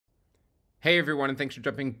Hey everyone, and thanks for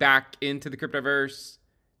jumping back into the Cryptoverse.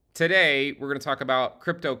 Today, we're going to talk about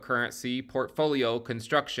cryptocurrency portfolio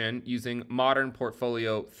construction using modern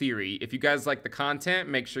portfolio theory. If you guys like the content,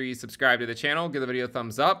 make sure you subscribe to the channel, give the video a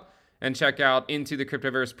thumbs up, and check out Into the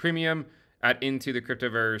Cryptoverse Premium at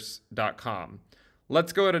intothecryptoverse.com.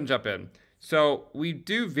 Let's go ahead and jump in. So we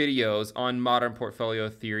do videos on modern portfolio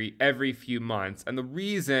theory every few months, and the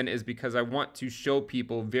reason is because I want to show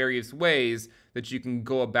people various ways that you can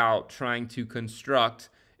go about trying to construct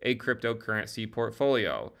a cryptocurrency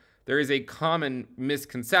portfolio. There is a common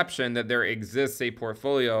misconception that there exists a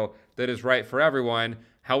portfolio that is right for everyone.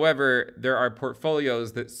 However, there are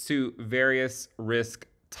portfolios that suit various risk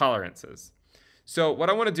tolerances. So what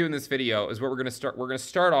I want to do in this video is what we're going to start. We're going to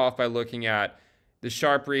start off by looking at the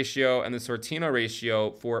Sharpe ratio and the Sortino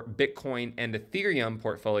ratio for Bitcoin and Ethereum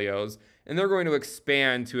portfolios, and they're going to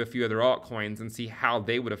expand to a few other altcoins and see how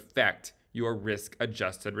they would affect your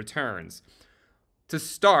risk-adjusted returns. To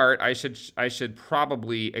start, I should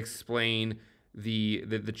probably explain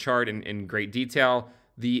the chart in great detail.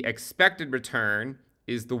 The expected return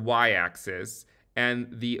is the y-axis, and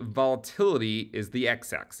the volatility is the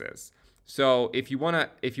x-axis. So if you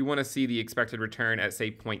want to see the expected return at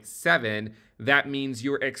say 0.7, that means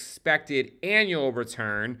your expected annual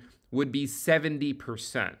return would be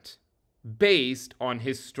 70% based on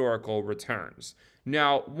historical returns.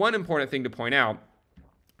 Now, one important thing to point out,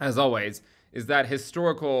 as always, is that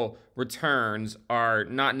historical returns are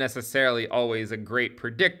not necessarily always a great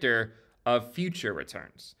predictor of future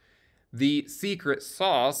returns. The secret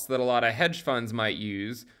sauce that a lot of hedge funds might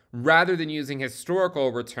use, rather than using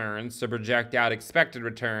historical returns to project out expected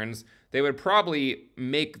returns, they would probably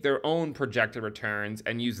make their own projected returns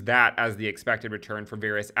and use that as the expected return for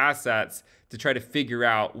various assets to try to figure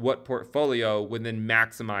out what portfolio would then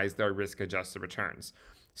maximize their risk-adjusted returns.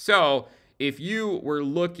 So if you were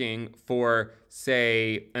looking for,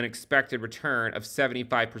 say, an expected return of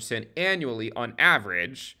 75% annually on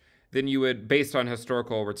average, then you would, based on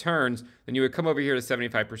historical returns, then you would come over here to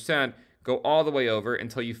 75%, go all the way over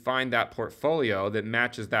until you find that portfolio that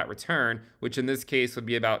matches that return, which in this case would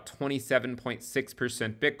be about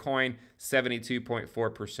 27.6% Bitcoin,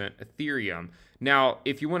 72.4% Ethereum. Now,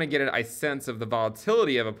 if you want to get a sense of the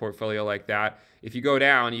volatility of a portfolio like that, if you go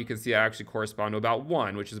down, you can see it actually correspond to about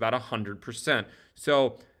 1, which is about 100%.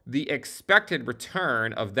 So the expected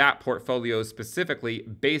return of that portfolio specifically,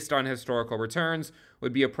 based on historical returns,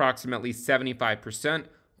 would be approximately 75%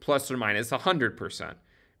 plus or minus 100%.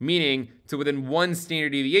 Meaning, to within one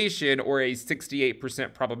standard deviation or a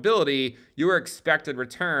 68% probability, your expected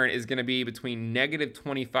return is going to be between negative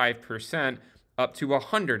 25% up to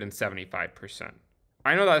 175%.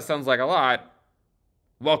 I know that sounds like a lot.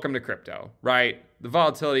 Welcome to crypto, right? The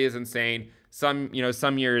volatility is insane. Some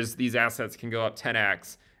years these assets can go up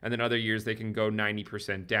 10x, and then other years they can go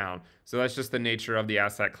 90% down. So that's just the nature of the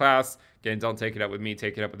asset class. Again, don't take it up with me,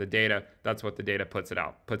 take it up with the data. That's what the data puts it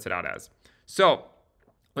out as. So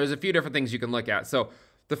there's a few different things you can look at. So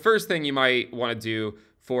the first thing you might want to do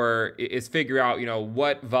is figure out,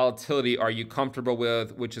 what volatility are you comfortable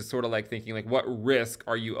with, which is sort of like thinking like what risk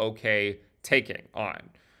are you okay taking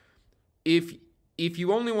on. If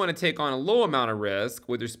you only want to take on a low amount of risk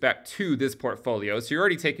with respect to this portfolio, so you're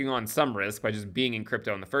already taking on some risk by just being in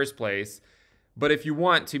crypto in the first place, but if you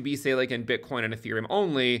want to be, say, like in Bitcoin and Ethereum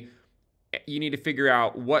only, you need to figure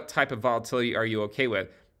out what type of volatility are you okay with.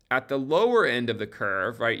 At the lower end of the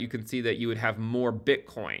curve, right, you can see that you would have more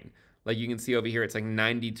Bitcoin. Like you can see over here, it's like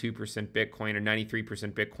 92% Bitcoin or 93%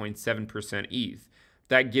 Bitcoin, 7% ETH.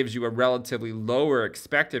 That gives you a relatively lower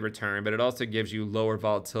expected return, but it also gives you lower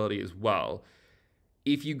volatility as well.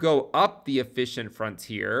 If you go up the efficient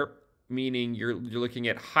frontier, meaning you're looking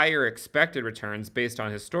at higher expected returns based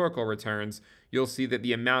on historical returns, you'll see that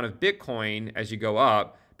the amount of Bitcoin as you go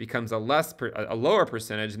up becomes a lower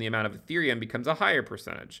percentage, and the amount of Ethereum becomes a higher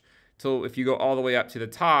percentage. So if you go all the way up to the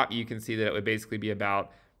top, you can see that it would basically be about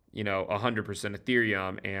 100%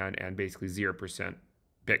 Ethereum and basically 0%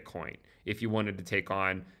 Bitcoin if you wanted to take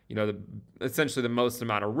on essentially the most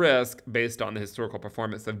amount of risk based on the historical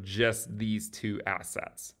performance of just these two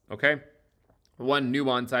assets. Okay. One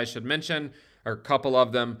nuance I should mention, or a couple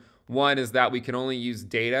of them. One is that we can only use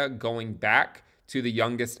data going back to the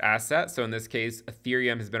youngest asset. So in this case,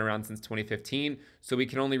 Ethereum has been around since 2015. So we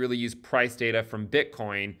can only really use price data from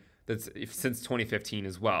Bitcoin that's since 2015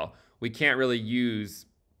 as well. We can't really use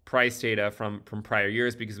price data from prior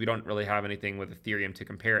years because we don't really have anything with Ethereum to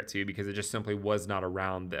compare it to because it just simply was not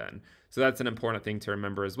around then. So that's an important thing to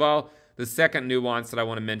remember as well. The second nuance that I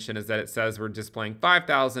want to mention is that it says we're displaying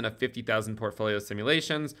 5,000 of 50,000 portfolio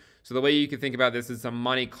simulations. So the way you can think about this is a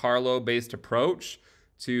Monte Carlo based approach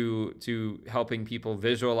to helping people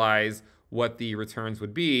visualize what the returns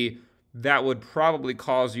would be, that would probably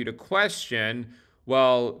cause you to question,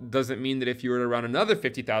 well, does it mean that if you were to run another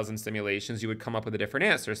 50,000 simulations, you would come up with a different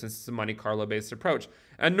answer since it's a Monte Carlo based approach?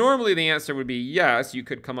 And normally the answer would be yes, you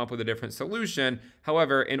could come up with a different solution.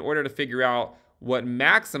 However, in order to figure out what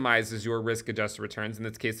maximizes your risk adjusted returns, in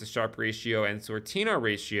this case, the Sharpe ratio and Sortino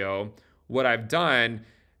ratio, what I've done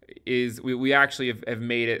is we actually have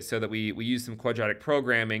made it so that we use some quadratic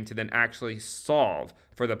programming to then actually solve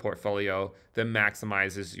for the portfolio that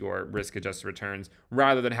maximizes your risk adjusted returns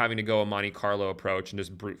rather than having to go a Monte Carlo approach and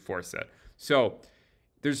just brute force it. So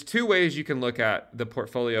there's two ways you can look at the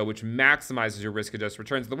portfolio which maximizes your risk adjusted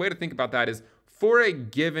returns. The way to think about that is for a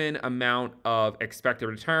given amount of expected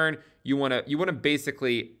return, you want to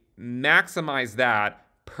basically maximize that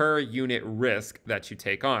per unit risk that you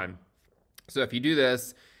take on. So if you do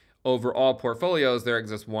this over all portfolios, there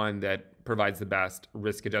exists one that provides the best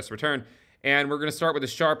risk-adjusted return. And we're going to start with the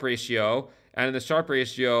Sharpe ratio. And in the Sharpe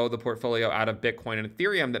ratio, the portfolio out of Bitcoin and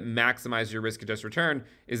Ethereum that maximizes your risk-adjusted return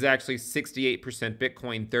is actually 68%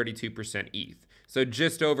 Bitcoin, 32% ETH. So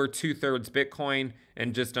just over 2/3 Bitcoin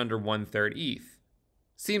and just under 1/3 ETH.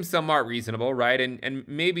 Seems somewhat reasonable, right? And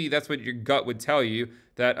maybe that's what your gut would tell you,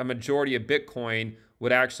 that a majority of Bitcoin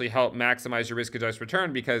would actually help maximize your risk-adjusted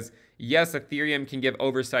return because, yes, Ethereum can give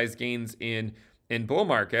oversized gains in bull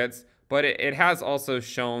markets, but it has also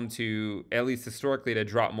shown to, at least historically, to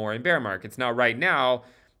drop more in bear markets. Now, right now,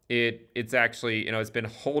 it's actually, it's been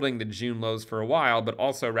holding the June lows for a while, but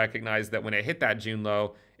also recognize that when it hit that June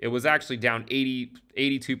low, it was actually down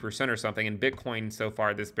 82% or something, and Bitcoin so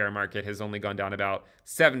far this bear market has only gone down about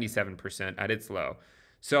 77% at its low.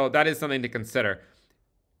 So that is something to consider.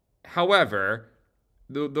 However,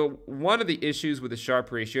 the one of the issues with the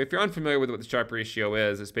Sharpe ratio, if you're unfamiliar with what the Sharpe ratio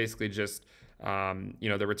is, it's basically just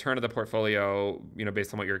the return of the portfolio,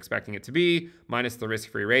 based on what you're expecting it to be, minus the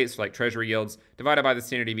risk-free rates, like treasury yields, divided by the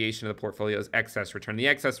standard deviation of the portfolio's excess return. The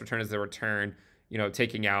excess return is the return,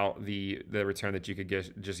 taking out the return that you could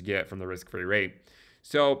just get from the risk-free rate.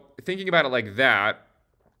 So thinking about it like that,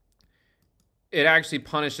 it actually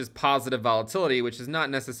punishes positive volatility, which is not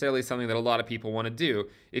necessarily something that a lot of people want to do.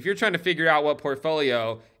 If you're trying to figure out what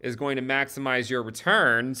portfolio is going to maximize your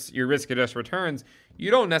returns, your risk-adjusted returns, you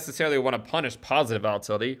don't necessarily want to punish positive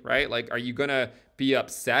volatility, right? Like, are you going to be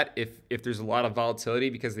upset if there's a lot of volatility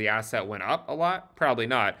because the asset went up a lot? Probably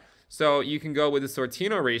not. So you can go with the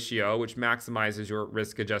Sortino ratio, which maximizes your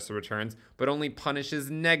risk-adjusted returns, but only punishes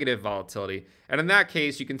negative volatility. And in that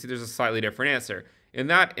case, you can see there's a slightly different answer. In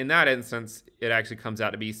that instance, it actually comes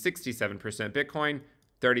out to be 67% Bitcoin,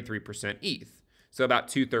 33% ETH. So about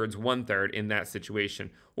 2/3, 1/3 in that situation.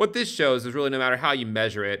 What this shows is really no matter how you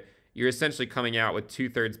measure it, you're essentially coming out with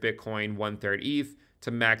 2/3 Bitcoin, 1/3 ETH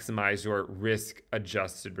to maximize your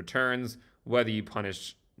risk-adjusted returns, whether you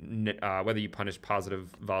punish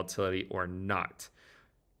positive volatility or not.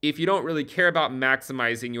 If you don't really care about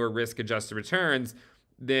maximizing your risk-adjusted returns,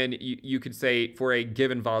 then you could say for a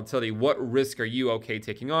given volatility, what risk are you okay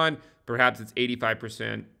taking on? Perhaps it's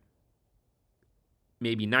 85%,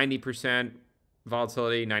 maybe 90%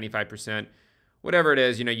 volatility, 95%, whatever it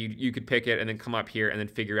is, you could pick it and then come up here and then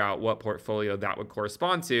figure out what portfolio that would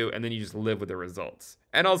correspond to, and then you just live with the results.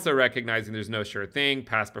 And also recognizing there's no sure thing.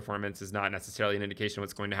 Past performance is not necessarily an indication of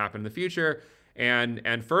what's going to happen in the future.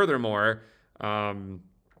 And furthermore,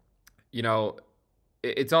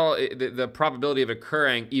 it's all the probability of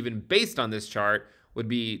occurring even based on this chart would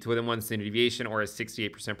be to within one standard deviation or a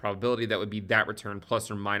 68% probability. That would be that return plus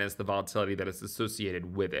or minus the volatility that is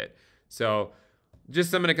associated with it. So just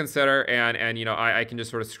something to consider. And I can just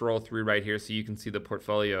sort of scroll through right here so you can see the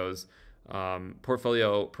portfolio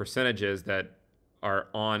percentages that are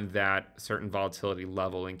on that certain volatility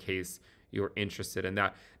level in case you're interested in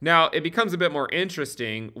that. Now, it becomes a bit more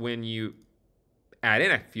interesting when you add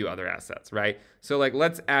in a few other assets, right? So like,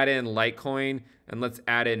 let's add in Litecoin and let's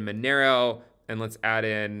add in Monero and let's add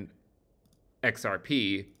in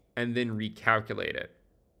XRP and then recalculate it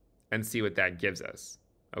and see what that gives us,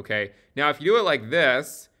 okay? Now, if you do it like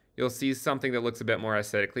this, you'll see something that looks a bit more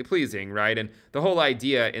aesthetically pleasing, right? And the whole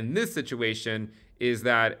idea in this situation is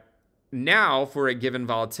that now for a given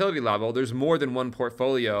volatility level, there's more than one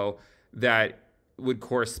portfolio that would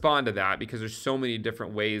correspond to that because there's so many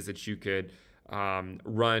different ways that you could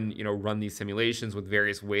run these simulations with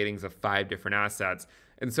various weightings of 5 different assets.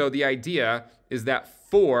 And so the idea is that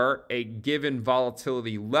for a given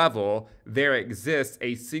volatility level, there exists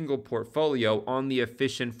a single portfolio on the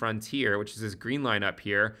efficient frontier, which is this green line up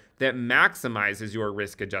here, that maximizes your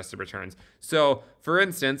risk-adjusted returns. So for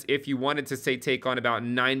instance, if you wanted to say take on about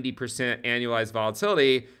 90% annualized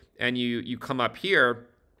volatility and you come up here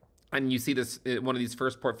And you see this, one of these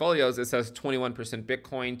first portfolios, it says 21%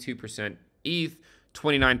 Bitcoin, 2% ETH,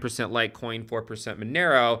 29% Litecoin, 4%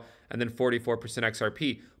 Monero, and then 44%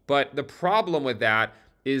 XRP. But the problem with that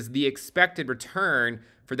is the expected return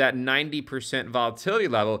for that 90% volatility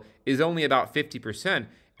level is only about 50%.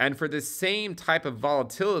 And for the same type of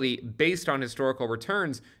volatility based on historical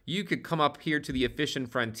returns, you could come up here to the efficient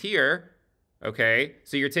frontier, okay?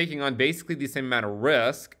 So you're taking on basically the same amount of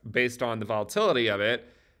risk based on the volatility of it,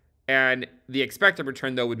 and the expected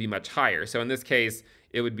return, though, would be much higher. So in this case,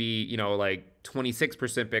 it would be, you know, like 26%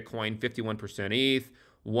 Bitcoin, 51% ETH,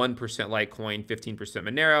 1% Litecoin, 15%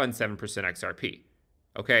 Monero, and 7% XRP.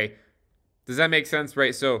 Okay, does that make sense,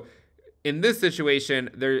 right? So in this situation,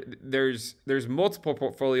 there's multiple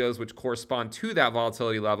portfolios which correspond to that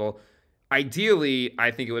volatility level. Ideally,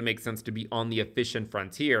 I think it would make sense to be on the efficient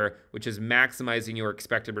frontier, which is maximizing your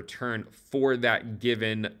expected return for that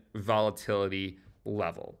given volatility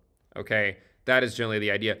level. Okay, that is generally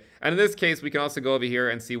the idea. And in this case, we can also go over here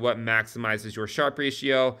and see what maximizes your Sharpe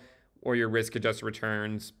ratio or your risk-adjusted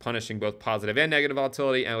returns, punishing both positive and negative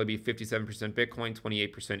volatility, and it would be 57% Bitcoin,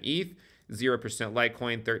 28% ETH, 0%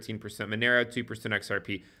 Litecoin, 13% Monero, 2%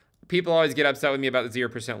 XRP. People always get upset with me about the 0%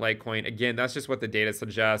 Litecoin. Again, that's just what the data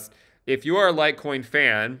suggests. If you are a Litecoin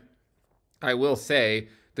fan, I will say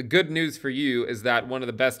the good news for you is that one of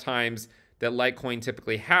the best times that Litecoin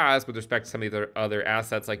typically has with respect to some of the other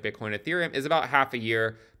assets like Bitcoin and Ethereum is about half a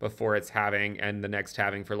year before its halving, and the next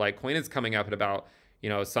halving for Litecoin is coming up at about, you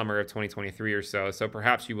know, summer of 2023 or so. So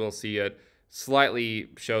perhaps you will see it slightly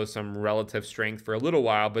show some relative strength for a little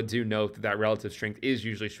while, but do note that that relative strength is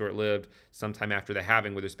usually short-lived sometime after the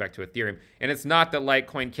halving with respect to Ethereum. And it's not that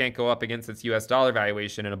Litecoin can't go up against its US dollar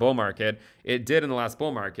valuation in a bull market. It did in the last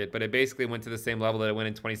bull market, but it basically went to the same level that it went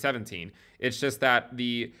in 2017. It's just that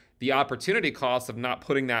the opportunity cost of not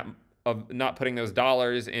putting those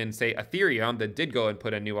dollars in, say, Ethereum that did go and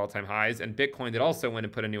put in new all-time highs, and Bitcoin that also went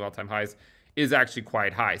and put in new all-time highs, is actually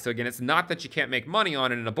quite high. So again, it's not that you can't make money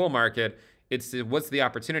on it in a bull market. It's what's the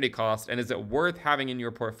opportunity cost, and is it worth having in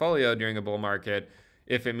your portfolio during a bull market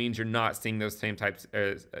if it means you're not seeing those same types,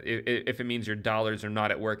 if it means your dollars are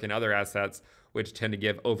not at work in other assets, which tend to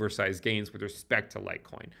give oversized gains with respect to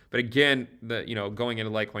Litecoin. But again, going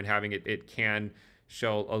into Litecoin having it can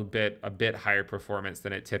show a bit higher performance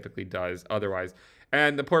than it typically does otherwise.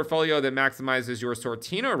 And the portfolio that maximizes your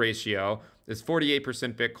Sortino ratio is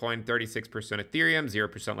 48% Bitcoin, 36% Ethereum, 0%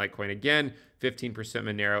 Litecoin again, 15%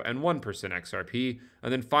 Monero, and 1% XRP.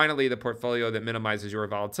 And then finally, the portfolio that minimizes your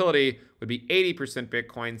volatility would be 80%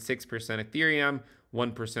 Bitcoin, 6% Ethereum,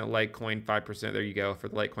 1% Litecoin, 5%, there you go for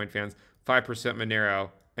the Litecoin fans, 5%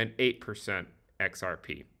 Monero, and 8%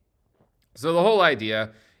 XRP. So the whole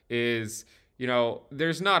idea is,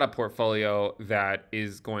 there's not a portfolio that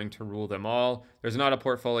is going to rule them all. There's not a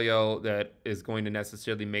portfolio that is going to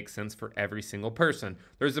necessarily make sense for every single person.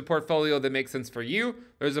 There's a portfolio that makes sense for you.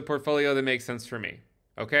 There's a portfolio that makes sense for me.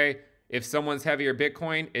 Okay? If someone's heavier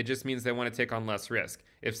Bitcoin, it just means they want to take on less risk.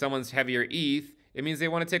 If someone's heavier ETH, it means they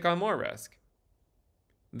want to take on more risk.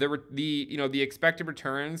 The expected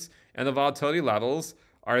returns and the volatility levels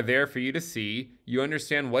are there for you to see. You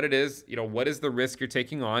understand what it is, what is the risk you're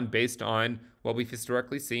taking on based on what we've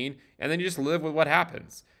historically seen, and then you just live with what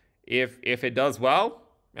happens. If it does well,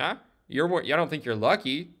 I don't think you're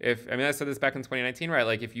lucky. I said this back in 2019, right?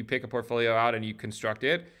 Like if you pick a portfolio out and you construct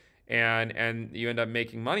it and you end up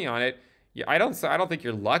making money on it, I don't think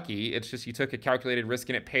you're lucky. It's just you took a calculated risk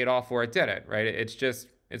and it paid off where it didn't, right? It's just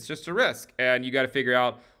a risk, and you got to figure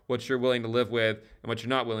out what you're willing to live with and what you're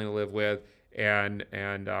not willing to live with. And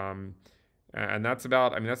that's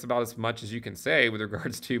about as much as you can say with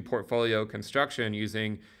regards to portfolio construction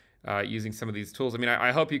using some of these tools.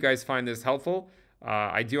 I hope you guys find this helpful.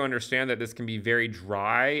 I do understand that this can be very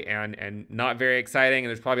dry and not very exciting, and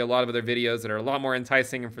there's probably a lot of other videos that are a lot more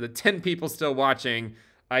enticing. And for the 10 people still watching,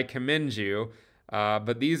 I commend you.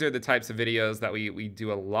 But these are the types of videos that we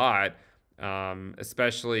do a lot,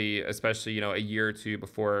 especially a year or two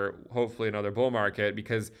before hopefully another bull market,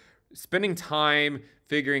 because spending time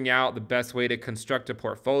figuring out the best way to construct a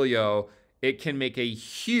portfolio, it can make a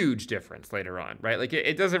huge difference later on, right? Like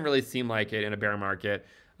it doesn't really seem like it in a bear market,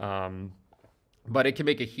 but it can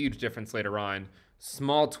make a huge difference later on.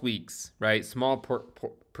 Small tweaks, right? Small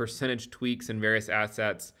percentage tweaks in various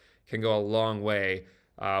assets can go a long way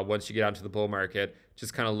once you get out to the bull market.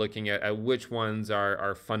 Just kind of looking at which ones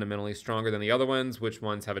are fundamentally stronger than the other ones, which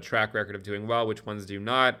ones have a track record of doing well, which ones do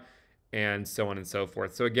not, and so on and so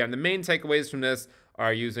forth. So again, the main takeaways from this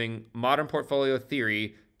are using modern portfolio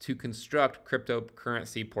theory to construct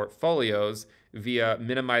cryptocurrency portfolios via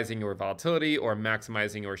minimizing your volatility or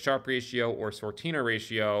maximizing your Sharpe ratio or Sortino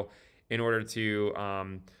ratio in order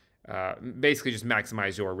to basically just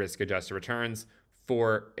maximize your risk-adjusted returns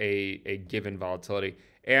for a given volatility.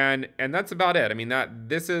 And that's about it. I mean,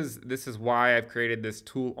 this is why I've created this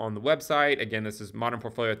tool on the website. Again, this is Modern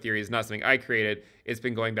Portfolio Theory. Is not something I created. It's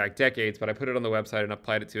been going back decades, but I put it on the website and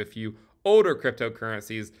applied it to a few older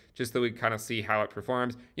cryptocurrencies just so we kind of see how it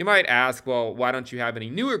performs. You might ask, well, why don't you have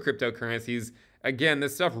any newer cryptocurrencies? Again,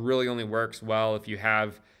 this stuff really only works well if you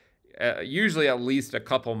have usually at least a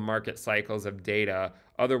couple market cycles of data.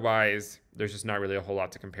 Otherwise, there's just not really a whole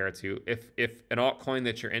lot to compare to. If an altcoin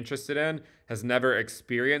that you're interested in has never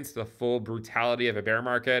experienced the full brutality of a bear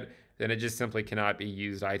market, then it just simply cannot be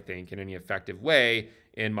used, I think, in any effective way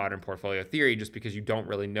in modern portfolio theory, just because you don't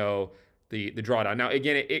really know the drawdown. Now,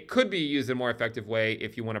 again, it could be used in a more effective way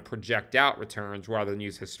if you want to project out returns rather than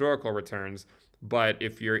use historical returns. But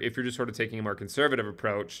if you're just sort of taking a more conservative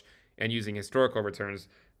approach and using historical returns,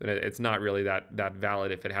 then it's not really that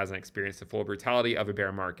valid if it hasn't experienced the full brutality of a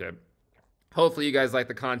bear market. Hopefully you guys like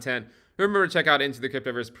the content. Remember to check out Into the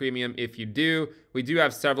Cryptoverse Premium if you do. We do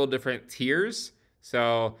have several different tiers.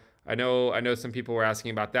 So I know some people were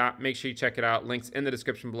asking about that. Make sure you check it out. Links in the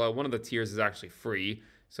description below. One of the tiers is actually free,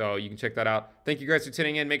 so you can check that out. Thank you guys for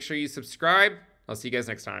tuning in. Make sure you subscribe. I'll see you guys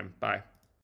next time. Bye.